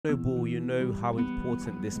know ball, you know how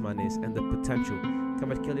important this man is and the potential.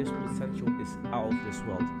 Kvaratskhelia's potential is out of this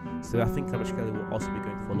world. So I think Kvaratskhelia will also be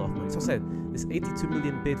going for a lot of money. So I said this 82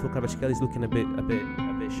 million bid for Kvaratskhelia is looking a bit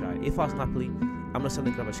shy. If I was Napoli, I'm not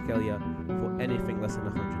selling Kvaratskhelia for anything less than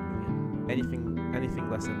 100 million. Anything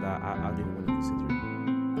less than that, I don't even want to consider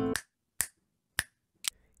it.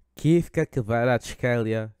 Khvicha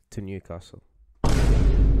Kvaratskhelia to Newcastle.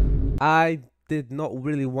 I did not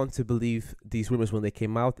really want to believe these rumors when they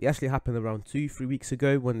came out. It actually happened around 2-3 weeks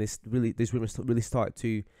ago when these rumors really started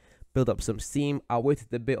to build up some steam. I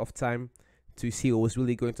waited a bit of time to see what was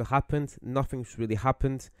really going to happen. Nothing's really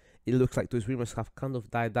happened. It looks like those rumors have kind of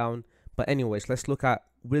died down. But anyways, let's look at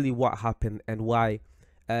really what happened and why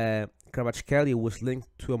Kvaratskhelia was linked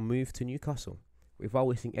to a move to Newcastle. Without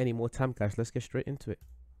wasting any more time, guys, let's get straight into it.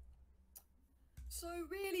 So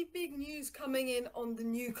really big news coming in on the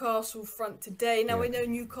Newcastle front today. Now we know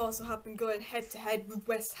Newcastle have been going head to head with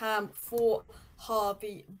West Ham for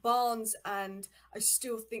Harvey Barnes, and I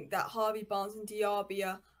still think that Harvey Barnes and Diaby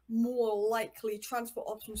are more likely transfer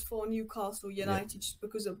options for Newcastle United just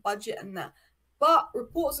because of budget and that. But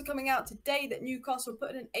reports are coming out today that Newcastle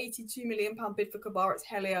put in an £82 million bid for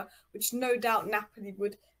Kvaratskhelia, which no doubt Napoli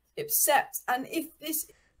would accept. And if this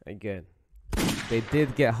again, they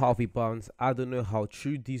did get Harvey Barnes. I don't know how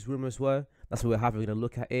true these rumors were. That's why we're having a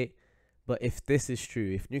look at it. But if this is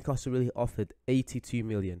true, if Newcastle really offered 82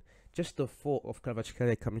 million, just the thought of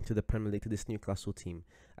Kvaratskhelia coming to the Premier League to this Newcastle team,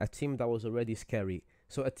 a team that was already scary.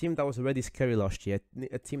 So a team that was already scary last year,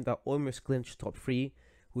 a team that almost clinched top 3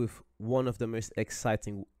 with one of the most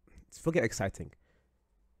exciting, forget exciting,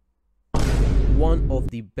 one of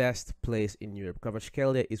the best players in Europe.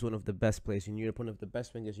 Kvaratskhelia is one of the best players in Europe, one of the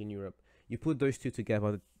best wingers in Europe. You put those two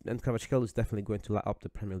together, and Kvaratskhelia is definitely going to light up the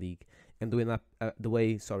Premier League. And doing that, the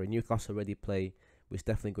way Newcastle already play, was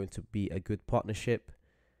definitely going to be a good partnership.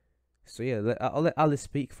 So yeah, I'll let Alice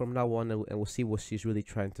speak from now on, and we'll see what she's really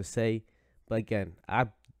trying to say. But again, I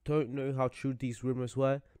don't know how true these rumors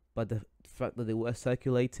were, but the fact that they were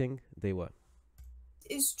circulating, they were.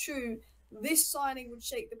 Is true. This signing would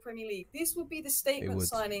shake the Premier League. This would be the statement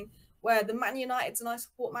signing where the Man Uniteds, and I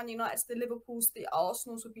support Man Uniteds, the Liverpools, the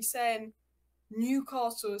Arsenals would be saying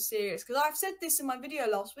Newcastle is serious. Because I've said this in my video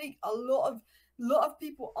last week. A lot of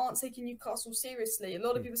people aren't taking Newcastle seriously. A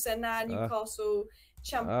lot of people say, nah, Newcastle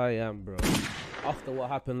champion. I am, bro. After what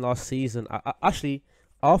happened last season, actually,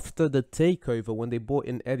 after the takeover, when they bought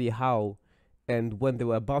in Eddie Howe, and when they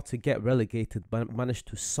were about to get relegated, but managed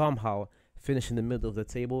to somehow finish in the middle of the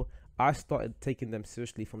table, I started taking them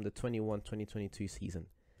seriously from the 21-2022 season.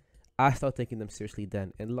 I started taking them seriously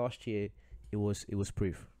then, and last year it was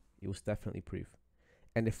proof. It was definitely proof.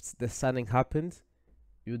 And if the signing happened,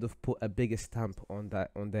 you would have put a bigger stamp on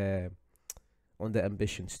that, on their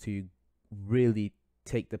ambitions to really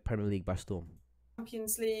take the Premier League by storm.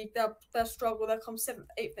 Champions League, they'll struggle. They'll come 7th,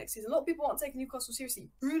 8th next season. A lot of people aren't taking Newcastle seriously.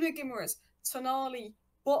 Bruno Guimaraes, Tonali,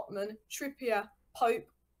 Botman, Trippier, Pope.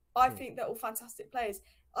 I think they're all fantastic players.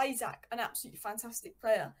 Isaac, an absolutely fantastic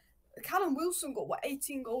player. Callum Wilson got,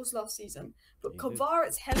 18 goals last season. But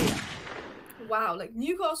Kvaratskhelia, wow. Like,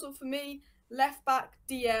 Newcastle, for me, left back,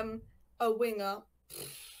 DM, a winger.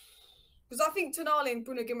 Because I think Tonali and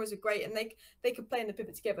Bruno Guimaraes are great, and they could play in the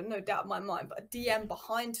pivot together, no doubt in my mind. But a DM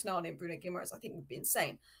behind Tonali and Bruno Guimaraes, I think, would be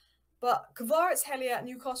insane. But Kvaratskhelia at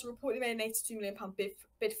Newcastle reportedly made an £82 million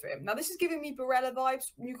bid for him. Now, this is giving me Barella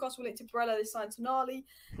vibes. Newcastle linked to Barella, they signed Tonali.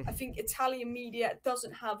 I think Italian media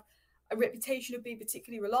doesn't have a reputation of being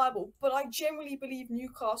particularly reliable. But I generally believe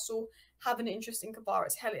Newcastle have an interest in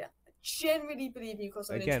Kvaratskhelia. I generally believe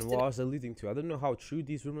Newcastle have an interest in what I was alluding to, I don't know how true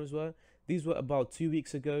these rumors were. These were about 2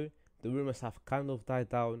 weeks ago. The rumors have kind of died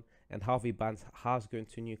down, and Harvey Barnes has gone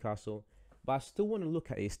to Newcastle. But I still want to look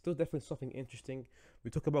at it. It's still definitely something interesting. We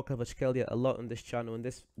talk about Kvaratskhelia a lot on this channel,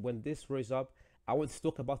 and when this rose up, I wanted to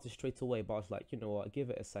talk about it straight away. But I was like, you know what, give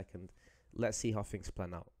it a second. Let's see how things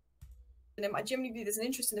plan out. I generally believe there's an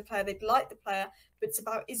interest in the player. They'd like the player, but it's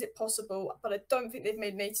about, is it possible? But I don't think they've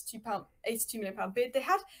made an £82 million bid. There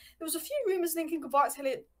was a few rumours linking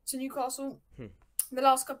Kvaratskhelia to Newcastle the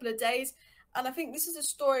last couple of days. And I think this is a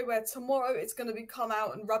story where tomorrow it's going to be come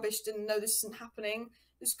out and rubbished and no, this isn't happening.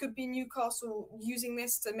 This could be Newcastle using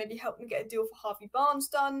this to maybe help them get a deal for Harvey Barnes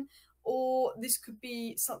done. Or this could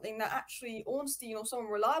be something that actually Ornstein or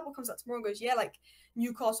someone reliable comes out tomorrow and goes, yeah, like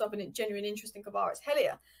Newcastle have a genuine interest in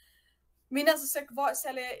Kvaratskhelia. I mean, as I said,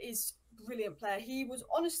 Kvaratskhelia is a brilliant player. He was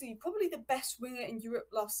honestly probably the best winger in Europe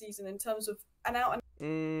last season in terms of an out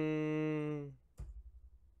and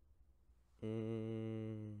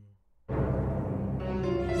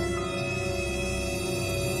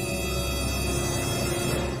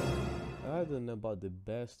don't know about the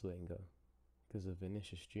best winger because of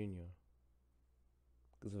Vinicius Junior,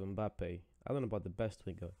 because of Mbappe. I don't know about the best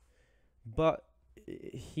winger, but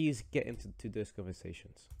he's getting to those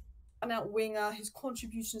conversations. An out winger. His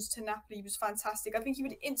contributions to Napoli was fantastic. I think he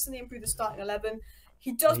would instantly improve the starting 11.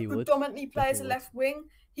 He does predominantly play as a left wing.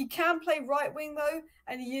 He can play right wing though,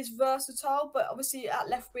 and he is versatile. But obviously at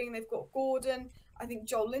left wing they've got Gordon. I think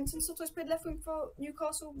Joel Linton sometimes played left wing for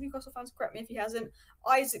Newcastle. Newcastle fans, correct me if he hasn't.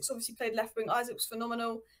 Isaac's obviously played left wing. Isaac's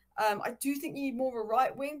phenomenal. I do think you need more of a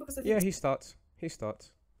right wing because I think he starts.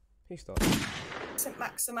 St.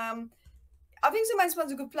 Maximin. I think St.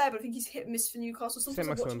 Maximin's a good player, but I think he's hit and miss for Newcastle. Sometimes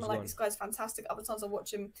I watch him and like, this guy's fantastic. Other times I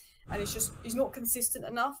watch him and he's not consistent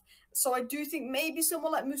enough. So I do think maybe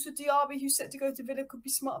someone like Moussa Diaby, who's set to go to Villa, could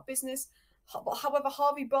be smart business. However,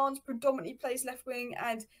 Harvey Barnes predominantly plays left wing,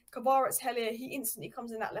 and Kvaratskhelia, he instantly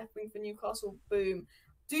comes in that left wing for Newcastle. Boom.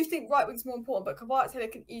 Do think right wing's more important, but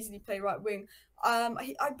Kvaratskhelia can easily play right wing.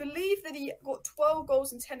 I believe that he got 12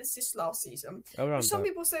 goals and 10 assists last season. Some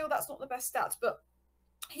people say, oh, that's not the best stats, but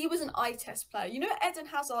he was an eye test player. You know, Eden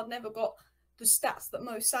Hazard never got the stats that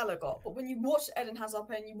Mo Salah got. But when you watch Eden Hazard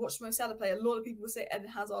play and you watch Mo Salah play, a lot of people will say Eden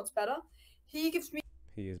Hazard's better. He is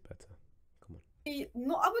better. Come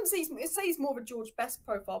on. I wouldn't say he's more of a George Best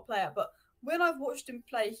profile player, but when I've watched him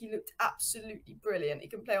play, he looked absolutely brilliant. He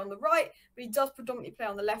can play on the right, but he does predominantly play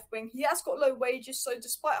on the left wing. He has got low wages, so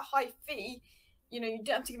despite a high fee, you know, you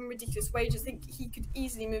don't have to give him ridiculous wages. I think he could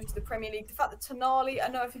easily move to the Premier League. The fact that Tonali, I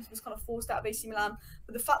think he was kind of forced out of AC Milan,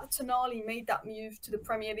 but the fact that Tonali made that move to the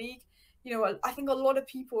Premier League, you know, I think a lot of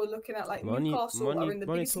people are looking at like Newcastle are in the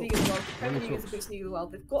biggest league in the world. The Premier League is the biggest league in the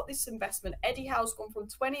world. They've got this investment. Eddie Howe's gone from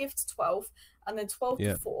 20th to 12th and then 12th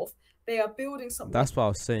to 4th. They are building something. That's what I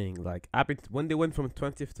was saying. Like, when they went from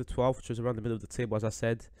 20th to 12th, which was around the middle of the table, as I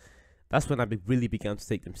said, that's when I really began to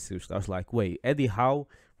take them seriously. I was like, wait, Eddie Howe,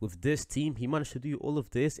 with this team, he managed to do all of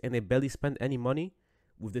this and they barely spent any money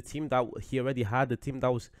with the team that he already had, the team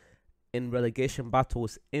that was in relegation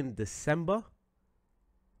battles in December.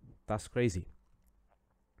 That's crazy.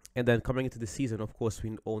 And then coming into the season, of course,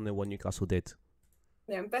 we all know what Newcastle did.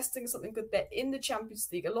 They're investing in something good. They're in the Champions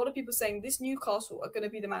League. A lot of people saying this Newcastle are going to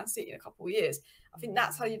be the Man City in a couple of years. I think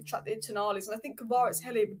that's how you attract the Tonalis. And I think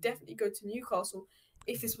Kvaratskhelia would definitely go to Newcastle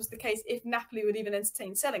if this was the case, if Napoli would even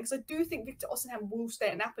entertain selling. Because I do think Victor Osimhen will stay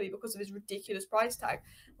at Napoli because of his ridiculous price tag,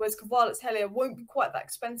 whereas Kvaratskhelia won't be quite that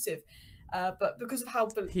expensive. But because of how...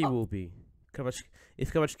 He will be.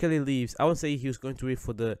 If Kvaratskhelia leaves, I would say he was going to leave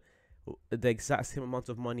for the exact same amount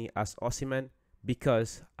of money as Osimhen,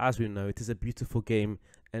 because, as we know, it is a beautiful game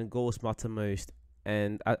and goals matter most.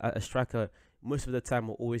 And a striker, most of the time,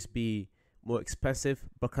 will always be more expensive,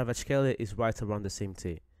 but Kvaratskhelia is right around the same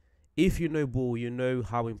tier. If you know ball, you know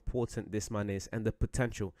how important this man is and the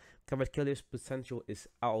potential. Kvaratskhelia's potential is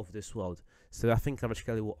out of this world. So I think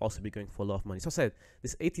Kvaratskhelia will also be going for a lot of money. So I said,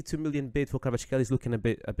 this 82 million bid for Kvaratskhelia is looking a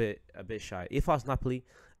bit shy. If I was Napoli,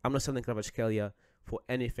 I'm not selling Kvaratskhelia for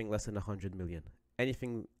anything less than 100 million.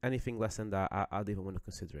 Anything less than that, I'd even want to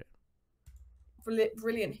consider it.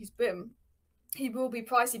 Brilliant. He will be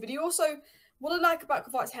pricey, but he also, what I like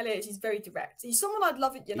about Kvaratskhelia is he's very direct. He's someone I'd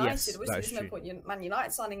love at United. Yes, there's no point in Man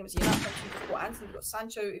United signing him as United. You've got Anthony, you've got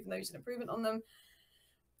Sancho, even though he's an improvement on them.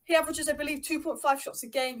 He averages, I believe, 2.5 shots a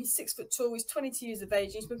game. He's 6 foot tall. He's 22 years of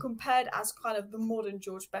age. He's been compared as kind of the modern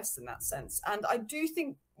George Best in that sense. And I do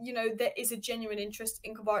think, you know, there is a genuine interest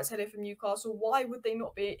in Kvaratskhelia from Newcastle. Why would they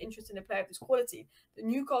not be interested in a player of this quality? The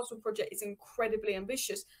Newcastle project is incredibly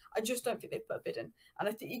ambitious. I just don't think they've put a bid in. And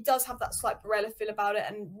I think he does have that slight Barella feel about it.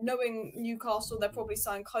 And knowing Newcastle, they'll probably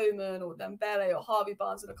sign Coman or Dembele or Harvey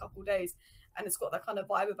Barnes in a couple of days. And it's got that kind of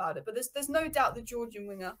vibe about it. But there's no doubt the Georgian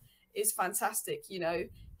winger is fantastic, you know.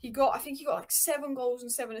 I think he got like 7 goals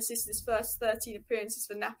and 7 assists in his first 13 appearances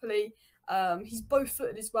for Napoli. He's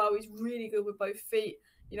both-footed as well. He's really good with both feet.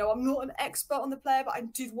 You know, I'm not an expert on the player, but I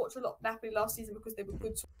did watch a lot of Napoli last season because they were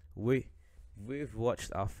good. We've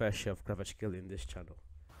watched our fair share of Kvaratskhelia in this channel.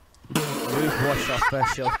 We've watched our fair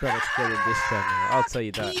share of Kvaratskhelia in this channel. I'll tell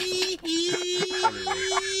you that.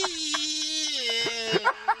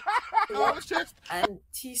 And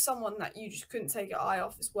he's someone that you just couldn't take your eye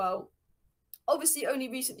off as well. Obviously, only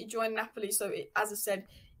recently joined Napoli, so as I said,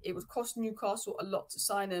 it would cost Newcastle a lot to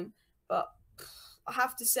sign him. But I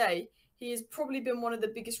have to say, he has probably been one of the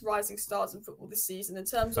biggest rising stars in football this season. In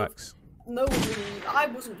terms of no one really, I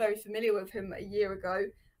wasn't very familiar with him a year ago.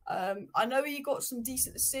 I know he got some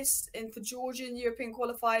decent assists for Georgian European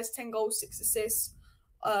qualifiers, 10 goals, 6 assists.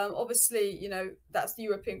 Obviously, you know, that's the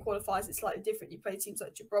European qualifiers. It's slightly different. You play teams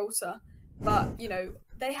like Gibraltar. But, you know,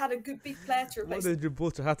 they had a good big player to replace. Why did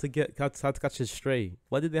Gibraltar have to catch a stray?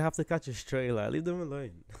 Why did they have to catch a stray? Like, leave them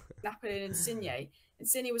alone. Napoli and Insigne.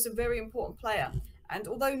 Insigne was a very important player. And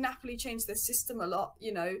although Napoli changed their system a lot,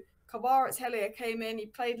 you know, Kvaratskhelia came in, he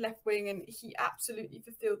played left wing, and he absolutely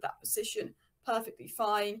fulfilled that position perfectly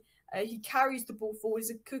fine. He carries the ball forward.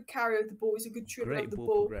 He's a good carrier of the ball. He's a good dribbler of the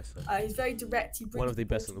ball. He's very direct. He brings one of the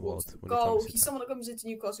ball best in the world. The goal. He's someone that comes into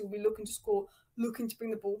Newcastle will be looking to score, looking to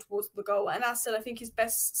bring the ball towards the goal. And as I said, I think his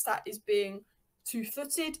best stat is being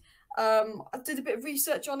two-footed. I did a bit of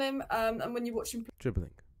research on him, and when you watch him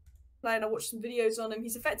dribbling, and I watched some videos on him,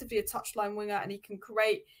 he's effectively a touchline winger, and he can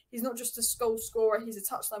create. He's not just a goal scorer, he's a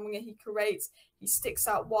touchline winger. He creates, he sticks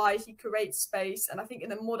out wide, he creates space, and I think in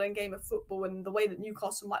the modern game of football and the way that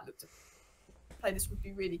Newcastle might look to play this would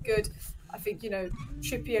be really good. I think, you know,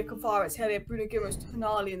 Trippier, Kvaratskhelia, Bruno Guimaraes,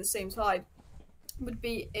 Tonali in the same side would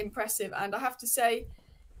be impressive. And I have to say,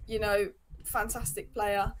 you know, fantastic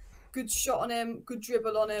player. Good shot on him, good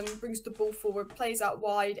dribble on him, brings the ball forward, plays out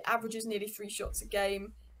wide, averages nearly 3 shots a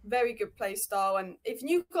game. Very good play style. And if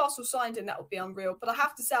Newcastle signed him, that would be unreal. But I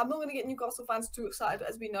have to say, I'm not going to get Newcastle fans too excited,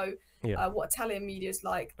 as we know what Italian media is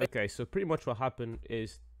like. Okay, so pretty much what happened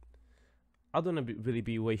is I don't want to really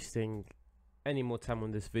be wasting any more time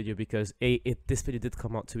on this video because this video did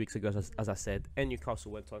come out 2 weeks ago, as I said, and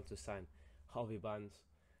Newcastle went on to sign Harvey Barnes.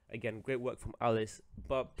 Again, great work from Alice,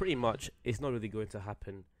 but pretty much it's not really going to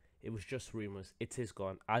happen. It was just rumors. It is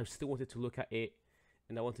gone. I still wanted to look at it,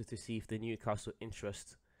 and I wanted to see if the Newcastle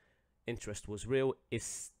interest was real.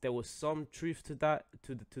 There was some truth to that,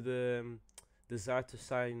 to the desire to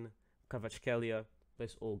sign Kvaratskhelia, but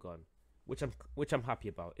it's all gone, which I'm happy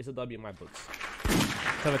about. It's a W in my books.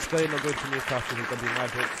 Kvaratskhelia not going to Newcastle is a W in my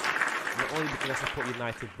books, not only because I support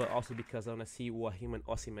United, but also because I want to see what him and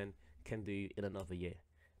Osimhen can do in another year.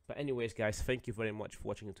 But anyways, guys, thank you very much for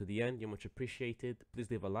watching until the end. You're much appreciated.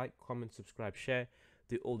 Please leave a like, comment, subscribe, share.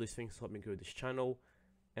 Do all these things to help me grow this channel.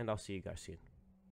 And I'll see you guys soon.